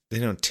They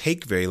don't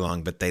take very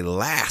long, but they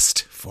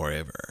last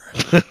forever.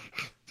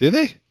 Do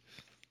they?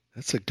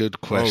 That's a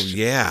good question.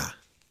 Oh, yeah.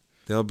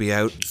 They'll be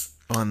out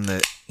on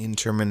the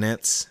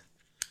internets.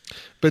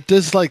 But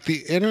does like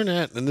the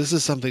internet, and this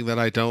is something that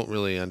I don't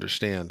really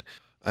understand,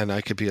 and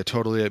I could be a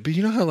totally, but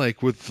you know how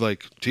like with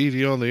like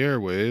TV on the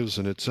airwaves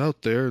and it's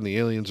out there and the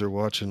aliens are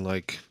watching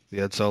like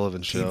the Ed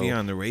Sullivan Show. TV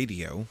on the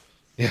radio.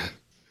 Yeah.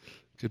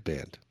 Good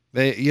band.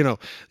 They, you know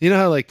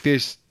how like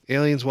there's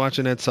aliens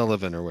watching Ed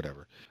Sullivan or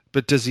whatever.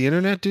 But does the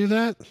internet do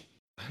that?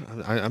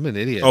 I'm an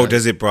idiot. Oh,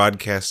 does it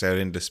broadcast out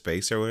into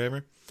space or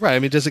whatever? Right. I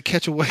mean, does it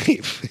catch a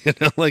wave?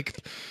 Like,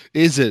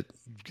 is it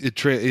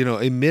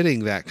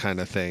emitting that kind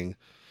of thing?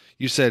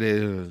 You said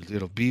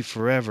it'll be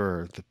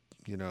forever,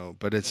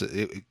 but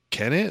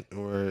can it?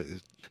 Or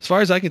as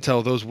far as I can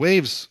tell, those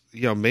waves,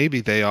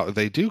 maybe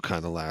they do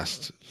kind of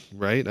last,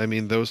 right? I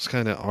mean, those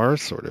kind of are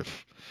sort of.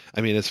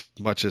 I mean, as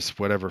much as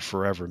whatever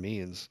forever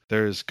means,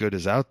 they're as good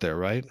as out there,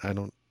 right? I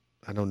don't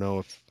know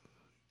if,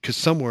 because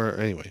somewhere,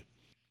 anyway,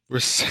 we're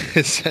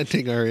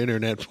sending our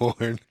internet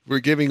porn. We're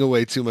giving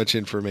away too much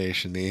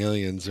information. The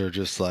aliens are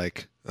just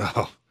like,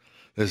 oh,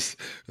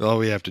 all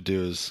we have to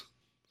do is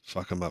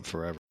fuck them up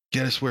forever.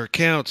 Get us where it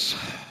counts.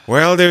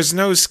 Well, there's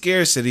no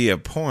scarcity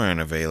of porn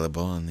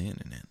available on the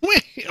internet.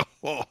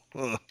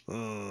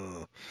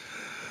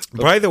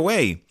 By the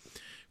way,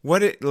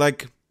 what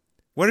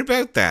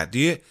about that?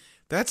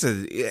 That's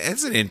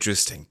an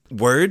interesting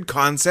word,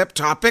 concept,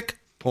 topic.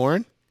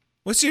 Porn?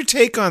 What's your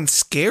take on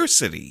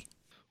scarcity?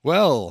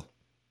 Well,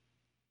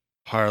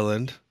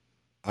 Harland,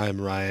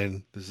 I'm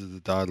Ryan. This is the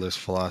Dawdlers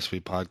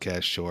Philosophy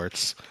Podcast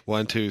Shorts.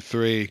 1, 2,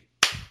 3.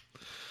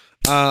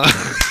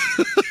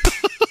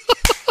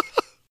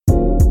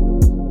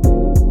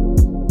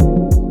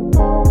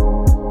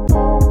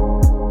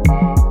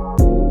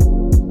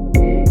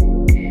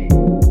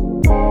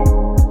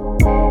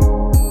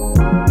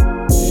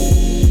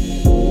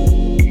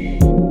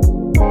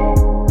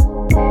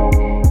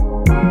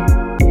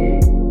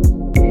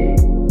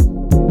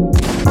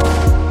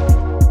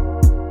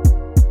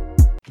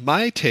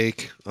 My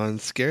take on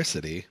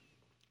scarcity,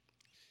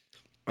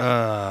 geez,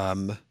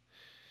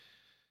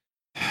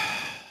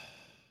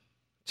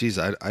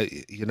 I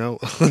now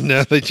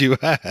that you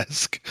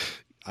ask,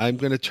 I'm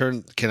going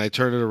to can I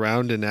turn it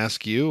around and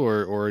ask you,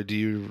 or do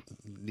you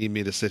need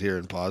me to sit here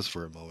and pause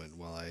for a moment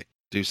while I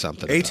do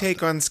something? A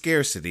take on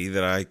scarcity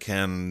that I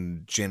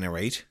can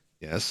generate.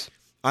 Yes.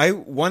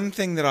 One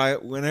thing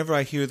that whenever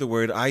I hear the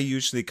word, I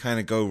usually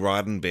kind of go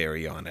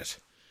Roddenberry on it.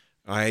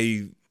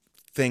 I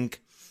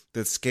think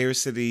that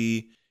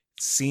scarcity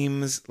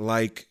seems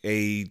like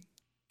a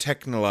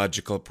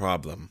technological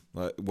problem.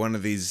 One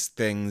of these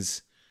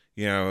things,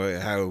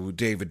 how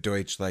David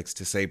Deutsch likes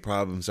to say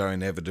problems are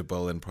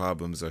inevitable and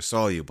problems are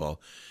soluble.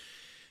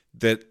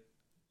 That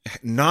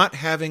not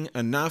having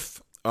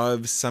enough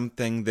of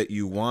something that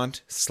you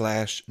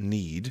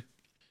want/need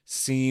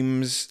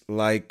seems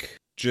like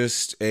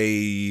just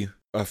a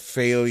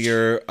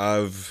failure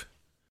of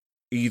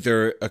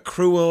either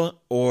accrual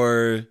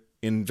or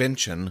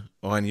invention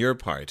on your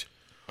part,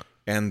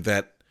 and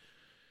that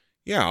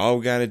all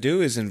we gotta do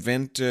is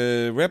invent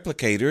a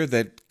replicator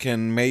that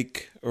can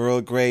make Earl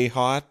Grey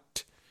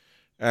hot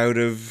out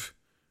of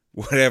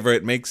whatever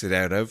it makes it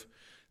out of,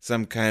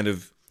 some kind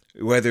of,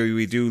 whether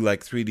we do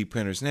like 3D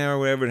printers now or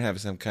whatever, and have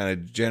some kind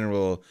of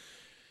general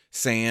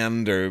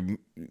sand or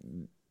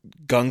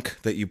gunk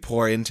that you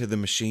pour into the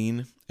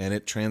machine and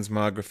it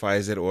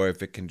transmogrifies it, or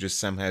if it can just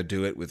somehow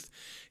do it with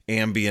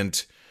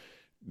ambient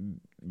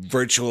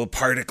virtual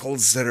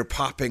particles that are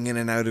popping in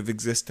and out of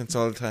existence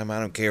all the time. I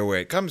don't care where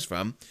it comes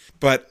from.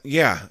 But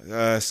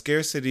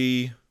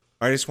scarcity,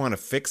 I just want to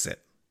fix it.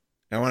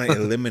 I want to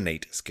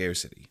eliminate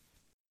scarcity.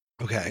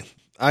 Okay.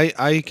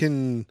 I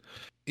can,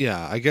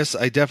 I guess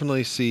I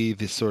definitely see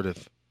the sort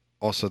of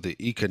also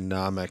the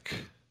economic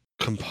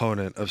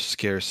component of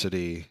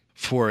scarcity.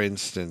 For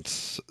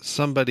instance,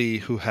 somebody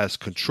who has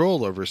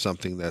control over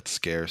something that's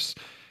scarce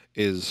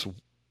is,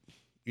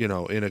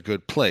 in a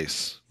good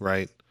place,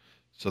 right?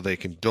 So they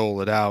can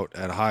dole it out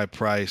at a high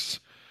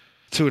price.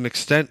 To an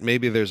extent,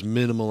 maybe there's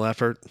minimal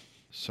effort.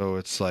 So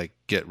it's like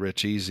get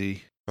rich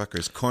easy.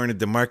 Fuckers cornered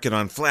the market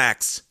on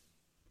flax.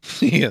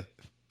 Yeah.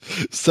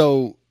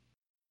 So,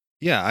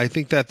 I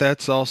think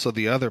that's also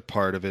the other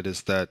part of it,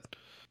 is that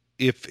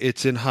if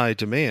it's in high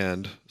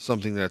demand,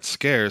 something that's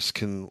scarce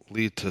can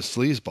lead to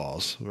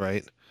sleazeballs,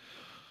 right?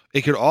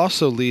 It could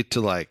also lead to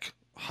like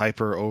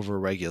hyper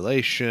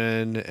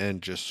over-regulation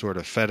and just sort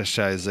of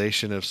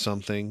fetishization of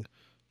something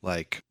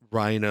like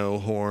rhino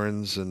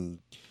horns and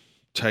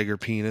tiger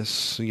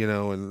penis,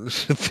 and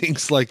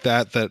things like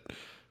that,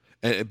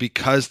 and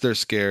because they're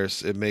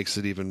scarce, it makes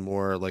it even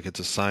more like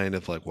it's a sign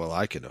of like, well,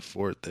 I can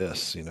afford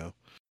this,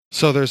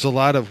 So there's a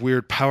lot of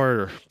weird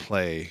power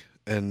play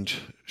and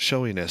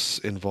showiness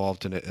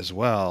involved in it as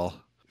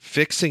well.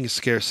 Fixing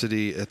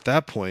scarcity at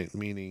that point,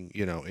 meaning,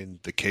 in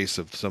the case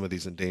of some of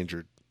these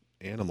endangered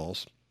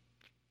animals,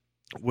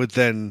 would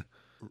then,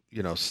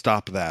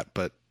 stop that.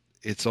 But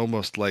it's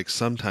almost like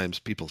sometimes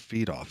people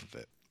feed off of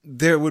it.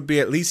 There would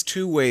be at least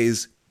two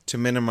ways to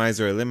minimize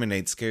or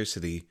eliminate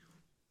scarcity,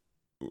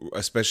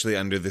 especially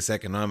under this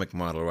economic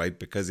model, right?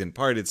 Because in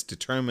part it's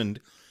determined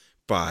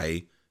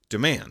by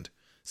demand.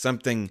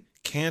 Something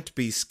can't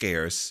be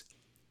scarce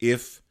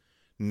if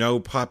no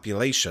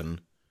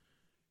population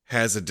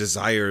has a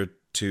desire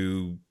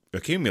to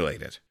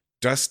accumulate it.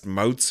 Dust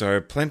motes are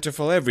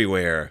plentiful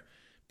everywhere,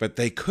 but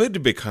they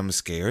could become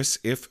scarce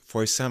if,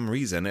 for some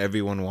reason,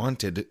 everyone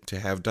wanted to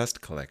have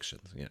dust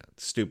collections. Yeah,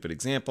 stupid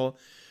example,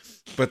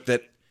 but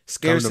that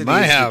scarcity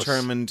is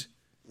determined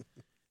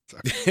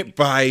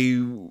by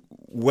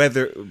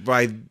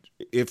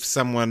if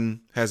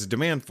someone has a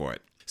demand for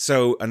it.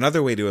 So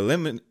another way to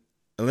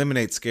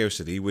eliminate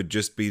scarcity would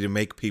just be to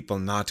make people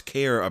not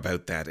care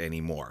about that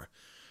anymore.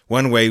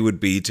 One way would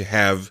be to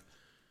have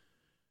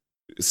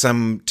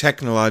some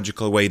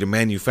technological way to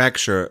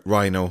manufacture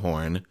rhino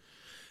horn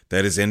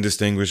that is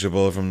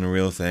indistinguishable from the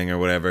real thing or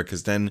whatever,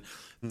 because then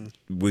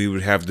we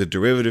would have the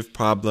derivative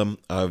problem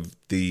of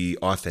the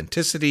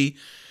authenticity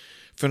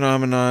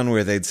phenomenon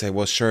where they'd say,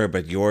 well, sure,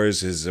 but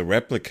yours is a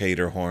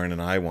replicator horn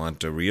and I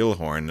want a real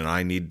horn and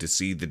I need to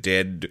see the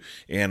dead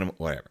animal,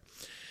 whatever.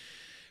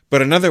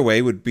 But another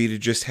way would be to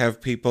just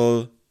have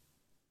people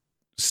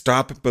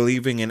stop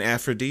believing in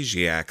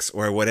aphrodisiacs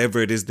or whatever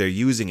it is they're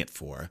using it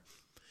for,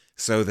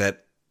 so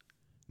that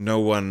no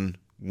one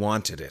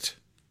wanted it.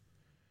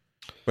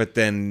 But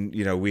then,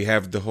 we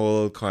have the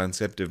whole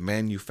concept of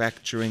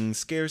manufacturing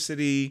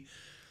scarcity,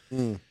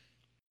 so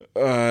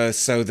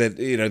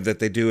that, that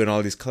they do in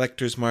all these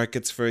collectors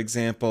markets, for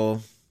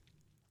example,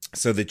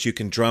 so that you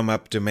can drum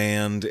up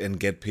demand and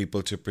get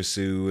people to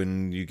pursue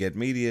and you get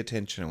media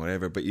attention or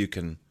whatever. But you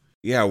can,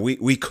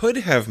 we could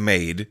have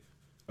made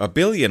 1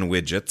 billion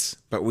widgets,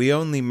 but we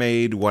only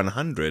made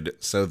 100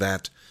 so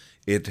that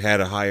it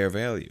had a higher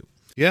value.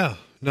 Yeah,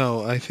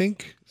 no, I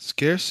think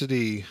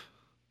scarcity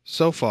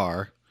so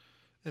far,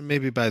 and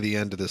maybe by the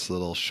end of this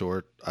little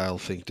short, I'll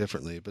think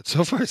differently, but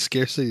so far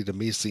scarcity to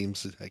me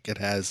seems like it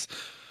has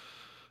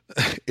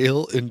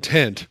ill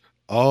intent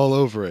all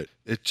over it.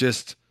 It's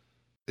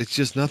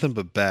just nothing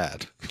but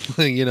bad,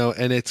 and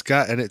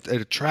it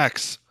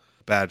attracts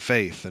bad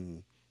faith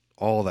and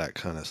all that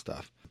kind of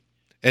stuff.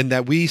 And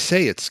that we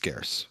say it's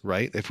scarce,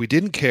 right? If we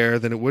didn't care,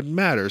 then it wouldn't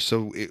matter.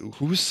 So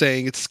who's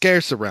saying it's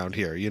scarce around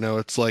here?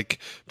 It's like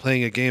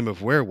playing a game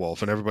of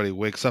werewolf and everybody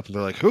wakes up and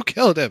they're like, who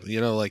killed him?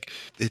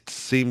 It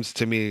seems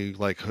to me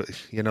like,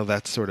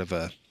 that's sort of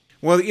a...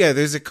 Well, yeah,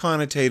 there's a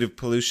connotative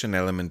pollution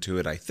element to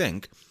it, I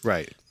think.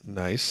 Right.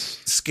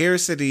 Nice.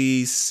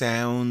 Scarcity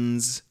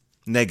sounds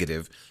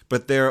negative,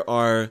 but there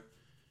are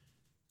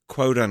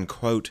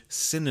quote-unquote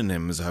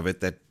synonyms of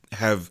it that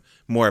have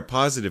more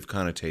positive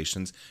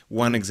connotations.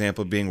 One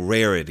example being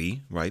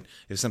rarity, right?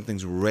 If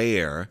something's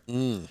rare,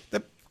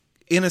 that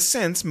in a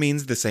sense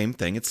means the same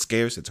thing. It's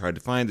scarce, it's hard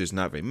to find, there's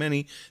not very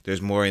many,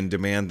 there's more in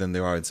demand than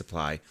there are in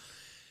supply.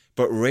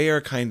 But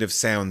rare kind of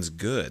sounds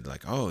good,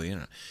 like,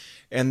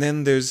 And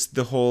then there's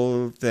the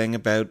whole thing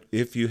about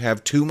if you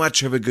have too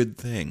much of a good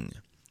thing,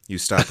 you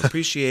stop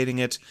appreciating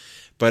it.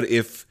 But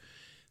if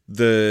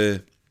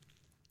the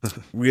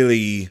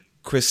really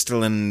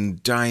crystalline,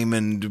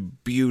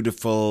 diamond,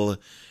 beautiful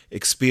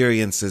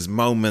experiences,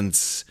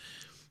 moments,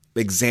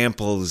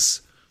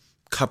 examples,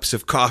 cups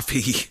of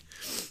coffee,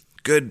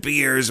 good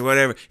beers,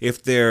 whatever,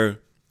 if they're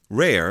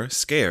rare,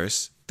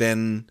 scarce,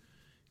 then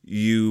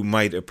you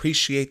might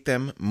appreciate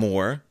them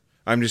more.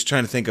 I'm just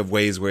trying to think of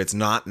ways where it's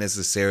not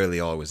necessarily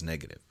always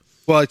negative.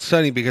 Well, it's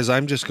funny because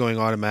I'm just going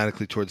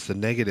automatically towards the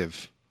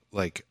negative,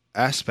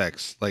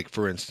 aspects. Like,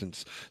 for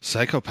instance,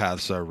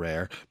 psychopaths are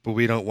rare, but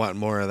we don't want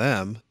more of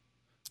them.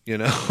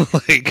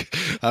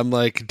 I'm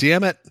like,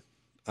 damn it.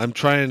 I'm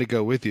trying to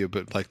go with you,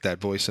 but that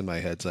voice in my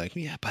head's like,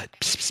 yeah, but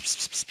pss, pss,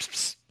 pss, pss, pss,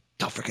 pss.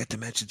 Don't forget to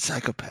mention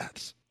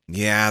psychopaths.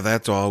 Yeah,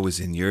 that's always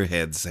in your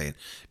head saying,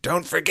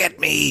 don't forget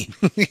me.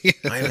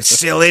 I'm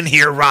still in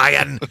here,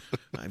 Ryan.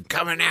 I'm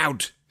coming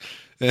out.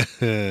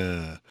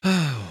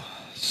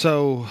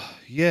 So,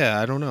 yeah,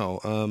 I don't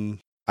know.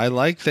 I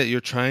like that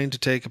you're trying to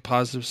take a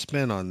positive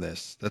spin on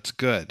this. That's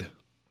good.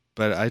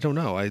 But I don't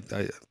know.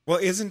 Well,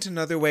 isn't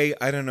another way,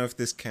 I don't know if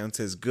this counts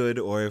as good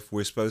or if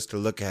we're supposed to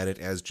look at it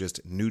as just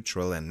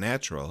neutral and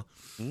natural.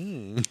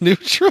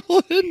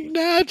 Neutral and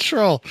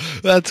natural.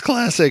 That's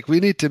classic. We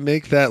need to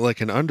make that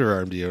like an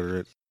underarm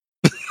deodorant.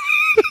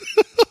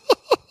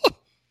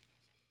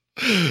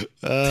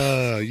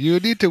 You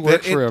need to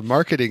work for a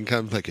marketing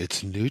company.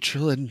 It's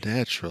neutral and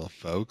natural,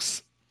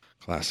 folks.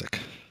 Classic.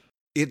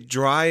 It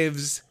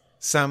drives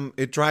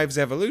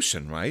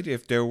evolution, right?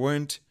 If there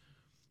weren't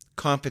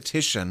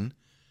competition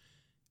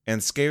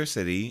and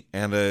scarcity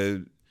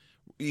and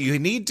you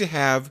need to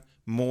have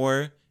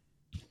more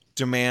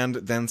demand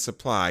than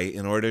supply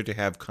in order to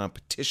have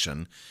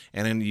competition,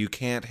 and then you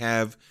can't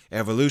have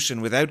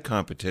evolution without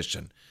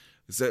competition.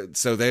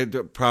 So there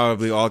are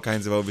probably all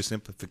kinds of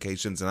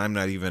oversimplifications, and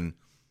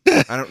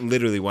I don't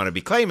literally want to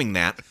be claiming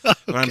that, but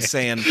okay. I'm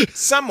saying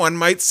someone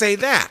might say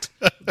that.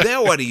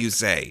 Now what do you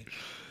say?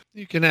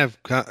 You can have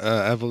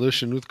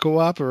evolution with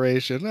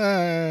cooperation.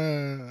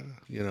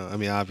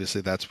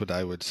 Obviously that's what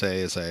I would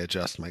say as I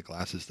adjust my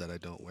glasses that I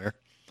don't wear.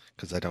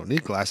 because I don't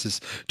need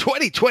glasses.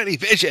 20/20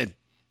 vision.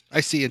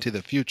 I see into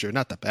the future,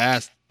 not the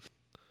past.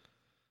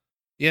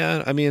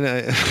 Yeah, I mean,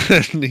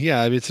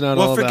 yeah, I mean, it's not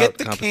all Well, about forget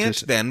the competition.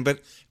 can't then,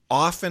 but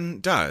often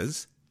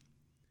does.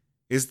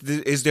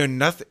 Is there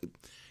nothing?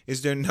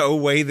 Is there no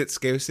way that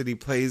scarcity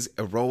plays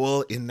a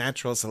role in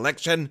natural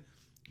selection?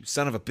 You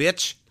son of a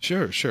bitch.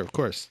 Sure, of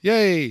course.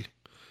 Yay.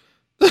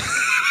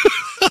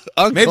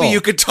 Uncle. Maybe you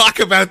could talk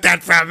about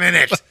that for a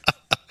minute.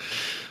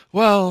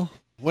 Well,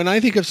 when I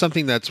think of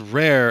something that's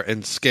rare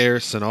and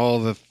scarce and all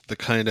the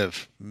kind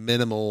of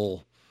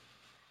minimalized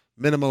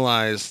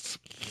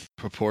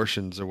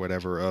proportions or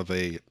whatever of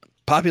a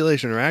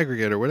population or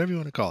aggregate or whatever you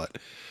want to call it,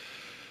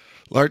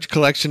 large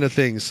collection of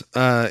things,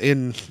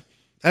 in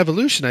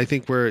evolution, I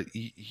think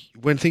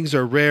when things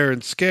are rare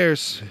and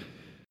scarce,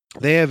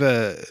 they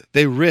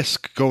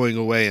risk going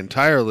away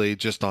entirely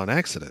just on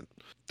accident.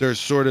 There's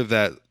sort of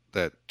that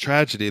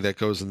tragedy that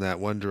goes in that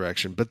one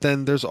direction, but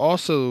then there's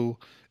also,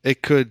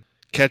 it could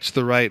catch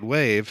the right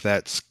wave,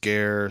 that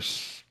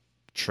scarce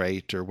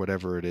trait or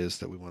whatever it is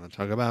that we want to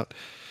talk about,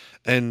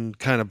 and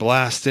kind of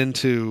blast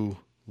into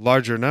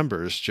larger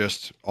numbers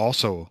just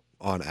also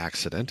on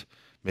accident,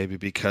 maybe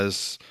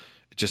because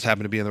it just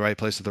happened to be in the right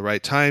place at the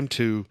right time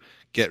to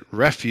get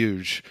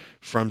refuge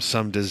from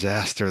some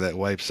disaster that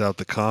wipes out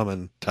the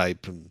common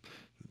type, and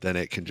then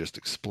it can just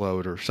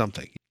explode or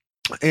something.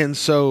 And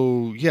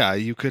so, yeah,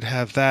 you could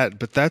have that,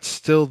 but that's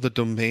still the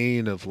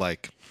domain of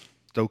like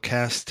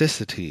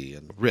stochasticity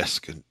and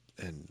risk and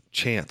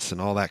chance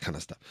and all that kind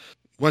of stuff.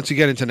 Once you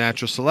get into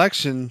natural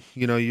selection,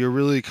 you're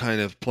really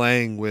kind of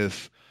playing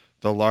with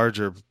the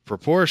larger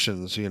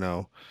proportions,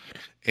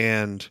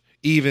 and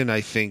even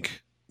I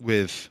think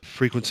with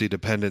frequency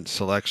dependent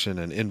selection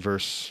and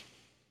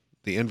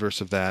the inverse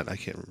of that, I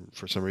can't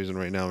for some reason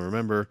right now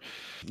remember,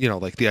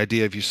 like the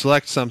idea of you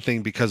select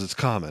something because it's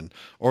common,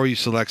 or you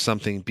select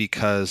something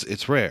because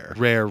it's rare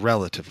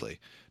relatively,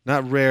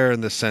 not rare in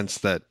the sense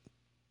that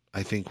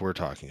I think we're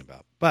talking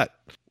about. But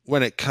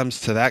when it comes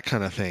to that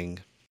kind of thing,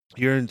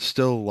 you're in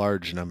still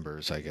large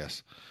numbers, I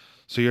guess.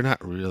 So you're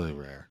not really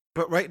rare.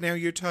 But right now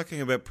you're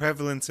talking about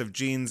prevalence of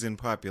genes in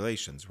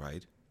populations,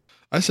 right?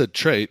 I said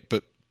trait,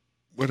 but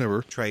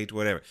whatever. Trait,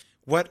 whatever.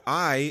 What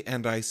I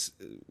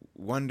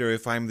wonder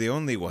if I'm the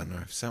only one,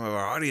 or if some of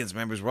our audience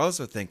members were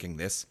also thinking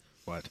this.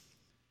 What?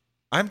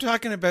 I'm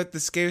talking about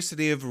the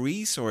scarcity of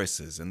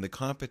resources and the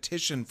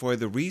competition for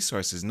the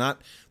resources,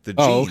 not the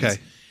genes. Oh, okay.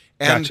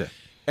 And gotcha.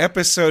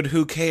 Episode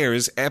Who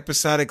Cares,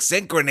 episodic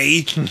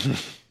synchrony.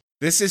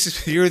 This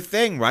is your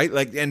thing, right?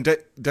 Like, and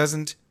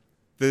doesn't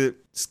the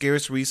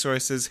scarce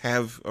resources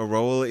have a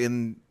role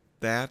in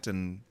that?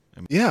 And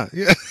yeah.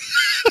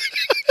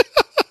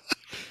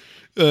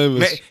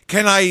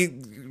 Can I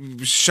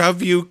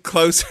shove you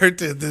closer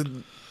to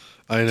to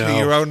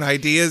your own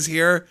ideas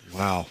here?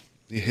 Wow,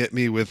 you hit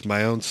me with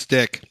my own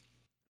stick.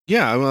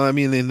 Yeah, well, I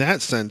mean, in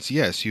that sense,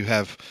 yes, you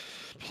have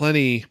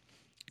plenty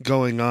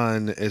going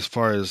on as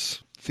far as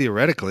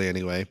theoretically,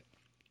 anyway,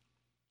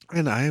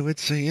 and I would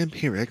say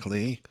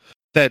empirically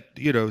that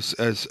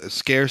as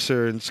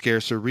scarcer and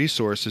scarcer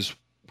resources,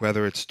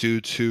 whether it's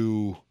due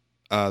to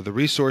the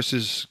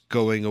resources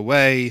going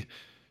away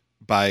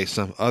by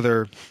some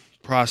other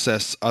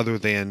process other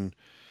than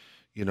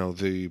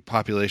the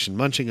population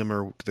munching them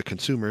or the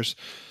consumers,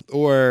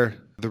 or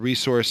the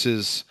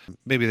resources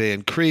maybe they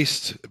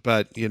increased,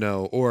 but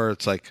or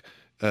it's like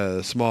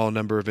a small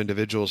number of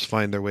individuals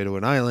find their way to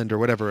an island or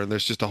whatever, and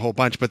there's just a whole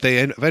bunch, but they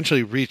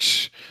eventually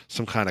reach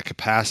some kind of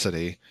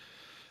capacity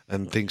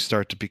and things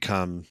start to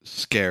become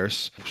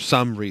scarce.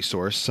 Some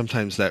resource,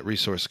 sometimes that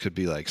resource could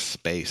be like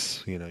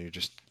space, you're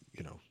just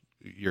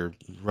you're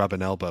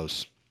rubbing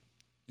elbows,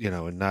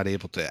 and not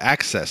able to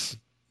access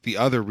the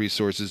other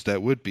resources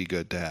that would be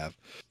good to have.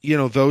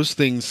 Those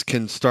things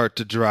can start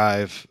to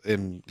drive,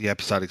 in the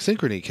episodic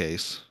synchrony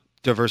case,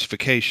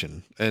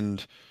 diversification.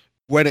 And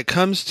when it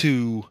comes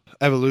to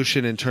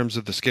evolution in terms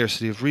of the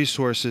scarcity of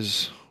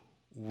resources,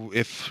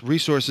 if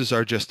resources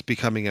are just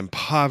becoming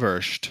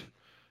impoverished,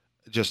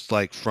 just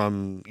like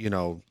from,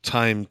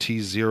 time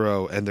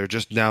T0, and they're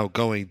just now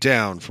going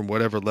down from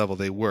whatever level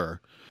they were,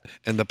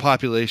 and the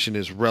population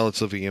is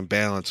relatively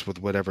imbalanced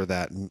with whatever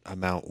that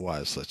amount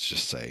was, let's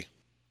just say,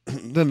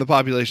 then the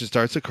population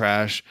starts to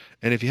crash,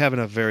 and if you have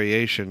enough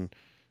variation,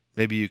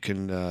 maybe you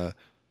can,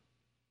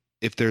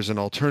 if there's an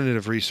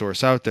alternative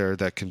resource out there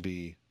that can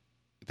be,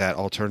 that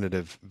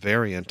alternative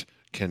variant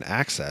can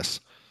access,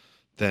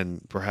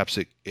 then perhaps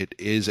it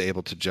is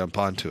able to jump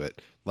onto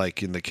it,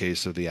 like in the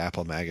case of the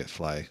apple maggot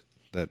fly,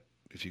 that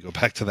if you go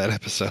back to that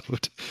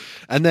episode.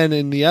 And then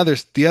in the other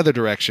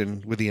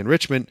direction, with the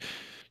enrichment,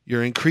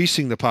 you're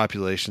increasing the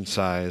population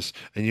size,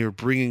 and you're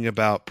bringing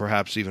about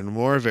perhaps even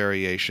more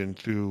variation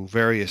through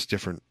various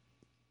different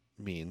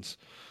means.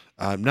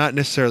 Not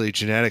necessarily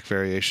genetic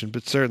variation,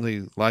 but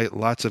certainly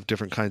lots of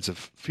different kinds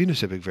of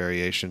phenotypic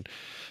variation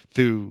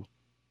through.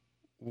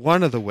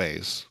 One of the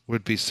ways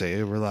would be, say,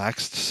 a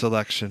relaxed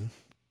selection,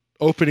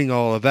 opening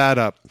all of that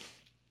up.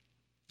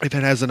 If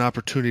it has an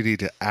opportunity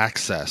to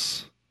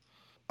access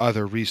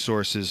other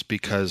resources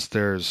because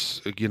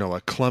there's,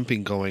 a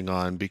clumping going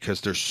on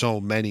because there's so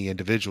many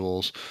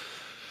individuals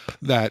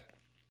that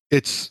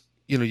it's,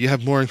 you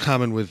have more in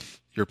common with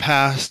your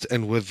past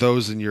and with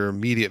those in your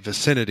immediate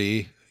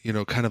vicinity,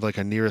 kind of like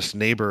a nearest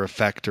neighbor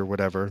effect or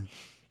whatever,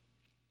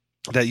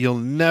 that you'll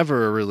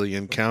never really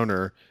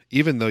encounter,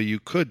 even though you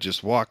could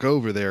just walk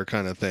over there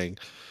kind of thing.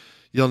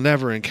 You'll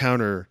never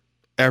encounter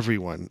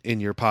everyone in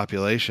your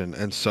population.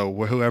 And so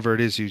whoever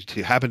it is you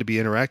happen to be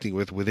interacting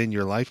with within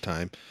your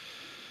lifetime,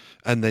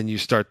 and then you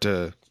start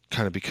to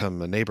kind of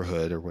become a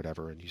neighborhood or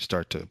whatever, and you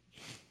start to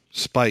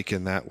spike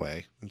in that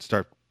way and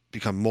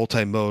become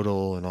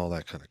multimodal and all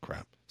that kind of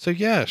crap. So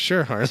yeah,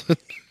 sure, Harlan.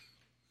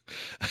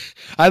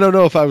 I don't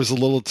know if I was a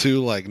little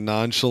too like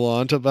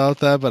nonchalant about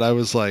that, but I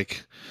was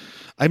like,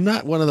 I'm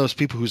not one of those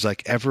people who's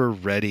like ever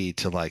ready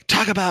to like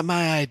talk about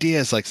my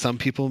ideas like some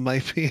people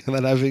might be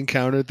that I've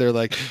encountered. They're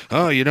like,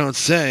 oh, you don't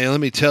say, let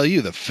me tell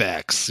you the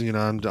facts.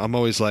 I'm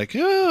always like,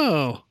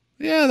 oh,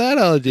 yeah, that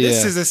idea.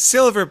 This is a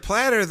silver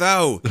platter,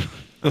 though.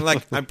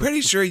 I'm pretty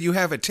sure you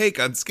have a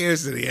take on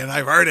scarcity, and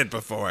I've heard it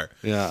before.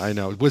 Yeah, I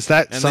know. Was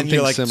that and something then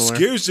you're like, similar?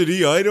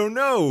 Scarcity, I don't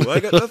know. I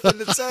got nothing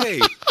to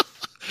say.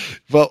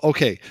 Well,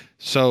 okay,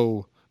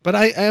 so... But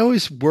I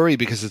always worry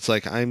because it's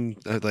like I'm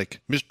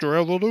like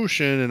Mr.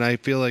 Evolution, and I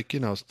feel like,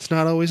 it's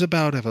not always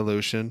about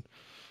evolution.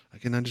 I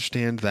can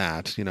understand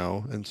that,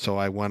 and so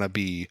I want to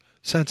be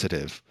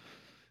sensitive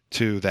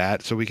to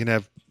that so we can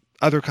have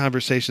other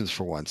conversations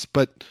for once.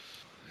 But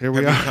here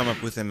we are. Have you come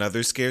up with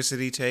another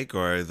scarcity take,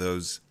 or are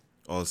those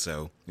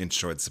also in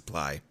short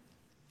supply?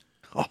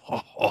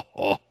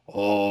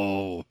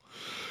 Oh,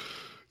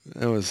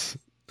 that was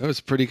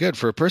pretty good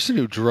for a person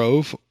who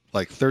drove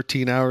like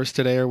 13 hours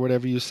today or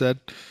whatever you said.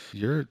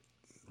 You're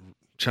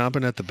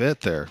chomping at the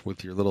bit there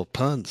with your little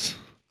puns.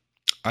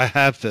 I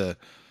have the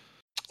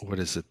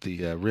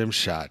rim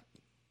shot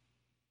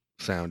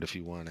sound if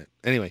you want it.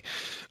 Anyway,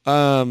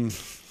 I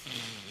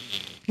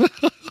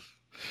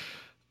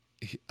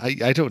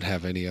don't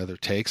have any other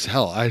takes.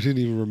 Hell, I didn't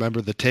even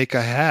remember the take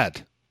I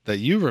had that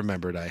you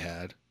remembered I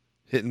had,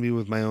 hitting me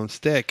with my own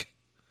stick.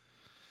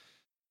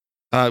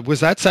 Was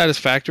that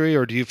satisfactory,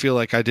 or do you feel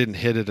like I didn't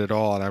hit it at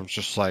all? And I was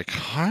just like,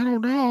 I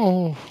don't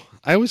know.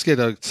 I always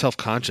get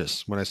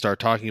self-conscious when I start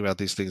talking about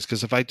these things,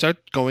 because if I start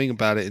going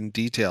about it in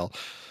detail,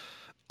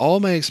 all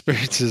my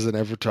experiences in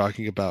ever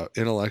talking about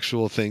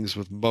intellectual things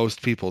with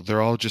most people, they're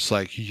all just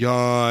like,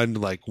 yawn,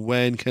 like,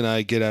 when can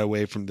I get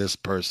away from this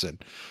person?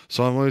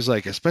 So I'm always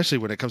like, especially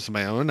when it comes to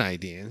my own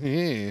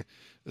idea,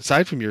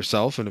 aside from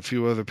yourself and a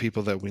few other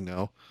people that we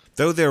know.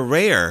 Though they're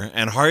rare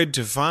and hard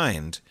to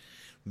find,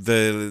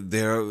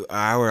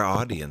 our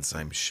audience,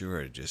 I'm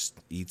sure, just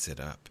eats it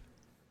up.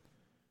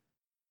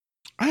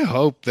 I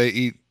hope they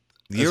eat.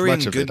 You're as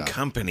much in of good it up.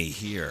 company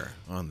here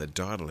on the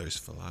Dawdlers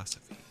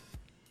philosophy.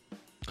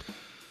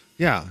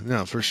 Yeah,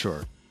 no, for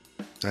sure.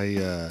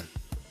 I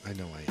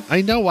know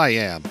I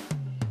am.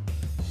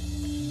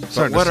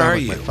 But what are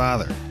you? My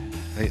father.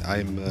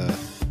 I'm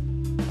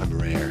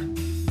rare.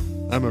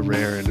 I'm a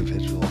rare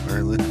individual,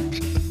 Harlan.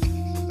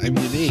 I'm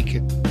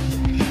unique.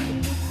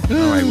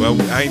 All right, well,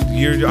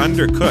 you're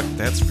undercooked,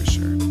 that's for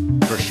sure.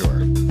 For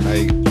sure.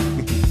 I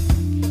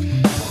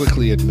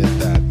quickly admit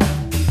that.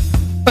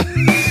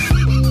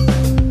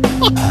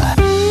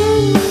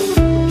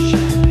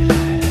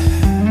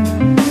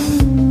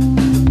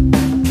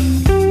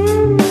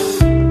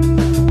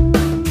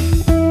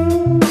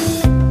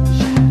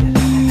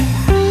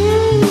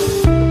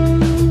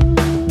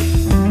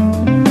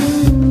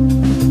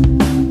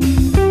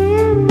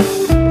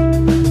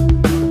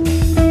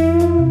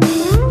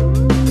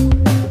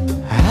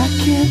 I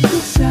can't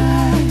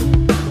decide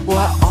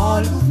why all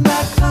of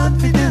my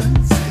confidence